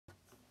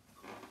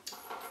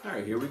All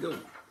right, here we go.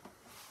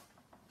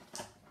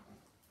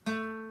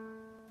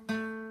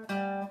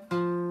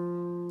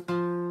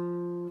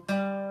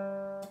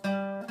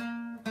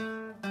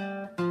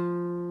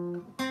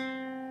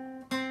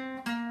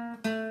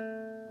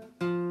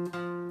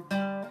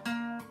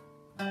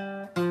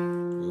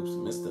 Oops,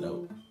 missed it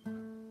out.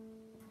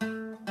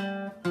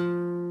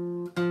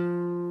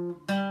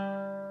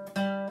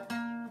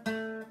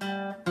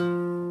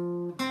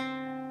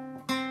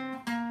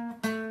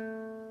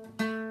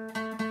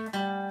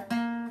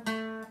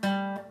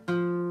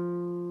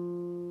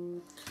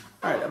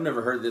 All right, I've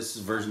never heard this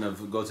version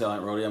of Go Tell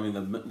Aunt Rhoda. I mean,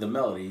 the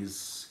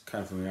melody's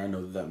kind of familiar. I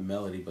know that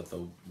melody, but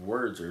the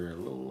words are a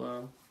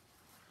little,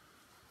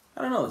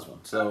 I don't know this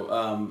one.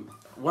 So,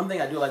 one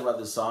thing I do like about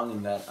this song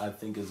and that I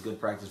think is good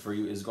practice for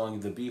you is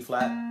going the B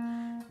flat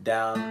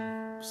down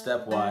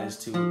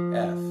stepwise to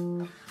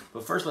F.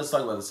 But first, let's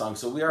talk about the song.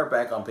 So we are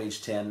back on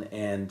page 10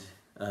 and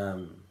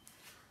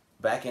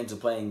back into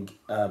playing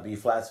B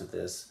flats with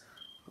this.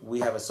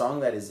 We have a song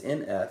that is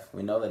in F.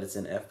 We know that it's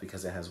in F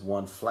because it has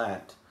one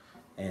flat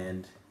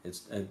and it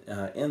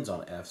ends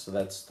on F. So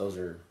those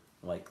are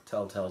like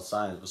telltale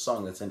signs of a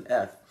song that's in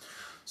F.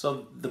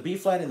 So the B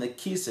flat in the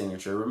key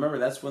signature, remember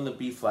that's when the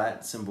B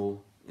flat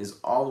symbol is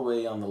all the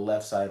way on the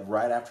left side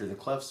right after the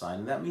clef sign.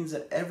 And that means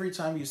that every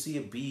time you see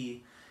a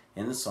B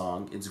in the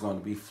song, it's going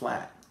to be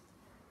flat.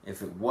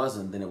 If it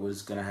wasn't, then it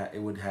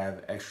would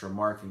have extra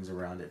markings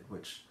around it,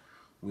 which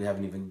we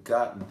haven't even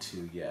gotten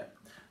to yet.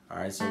 All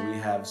right, so we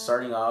have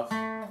starting off, we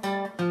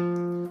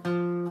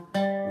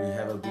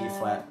have a B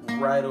flat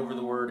right over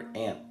the word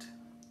ant.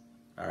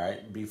 All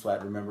right, B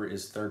flat, remember,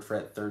 is 3rd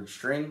fret, 3rd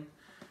string.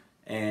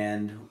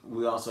 And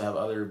we also have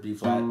other B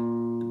flat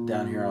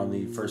down here on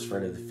the 1st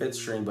fret of the 5th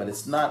string, but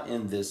it's not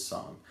in this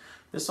song.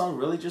 This song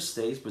really just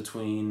stays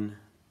between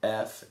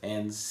F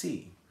and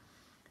C.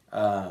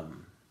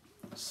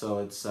 So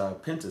it's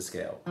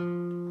pentascale.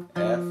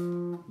 F,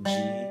 G,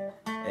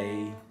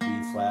 A, B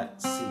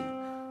flat, C.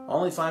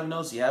 Only 5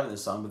 notes you have in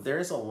this song, but there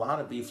is a lot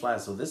of B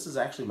flats. So this is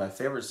actually my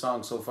favorite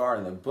song so far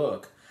in the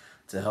book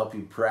to help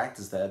you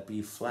practice that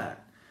B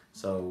flat.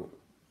 So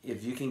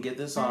if you can get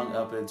this song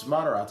up, it's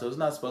moderato. It's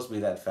not supposed to be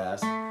that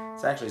fast.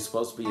 It's actually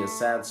supposed to be a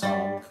sad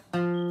song,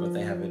 but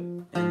they have it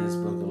in this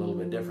book a little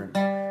bit different.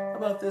 How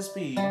about this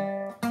B?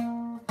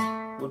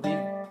 Would be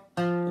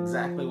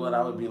exactly what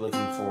I would be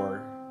looking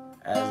for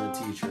as a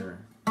teacher,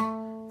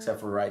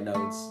 except for right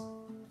notes.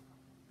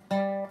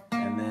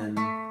 And then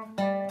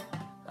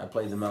I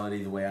played the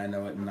melody the way I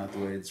know it and not the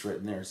way it's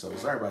written there. So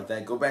sorry about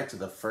that. Go back to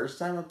the first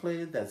time I played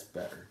it. That's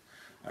better.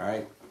 All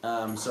right.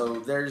 So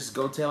there's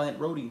Go Tell Aunt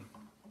Rhoda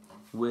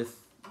with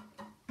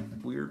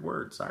weird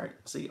words. All right.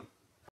 See you.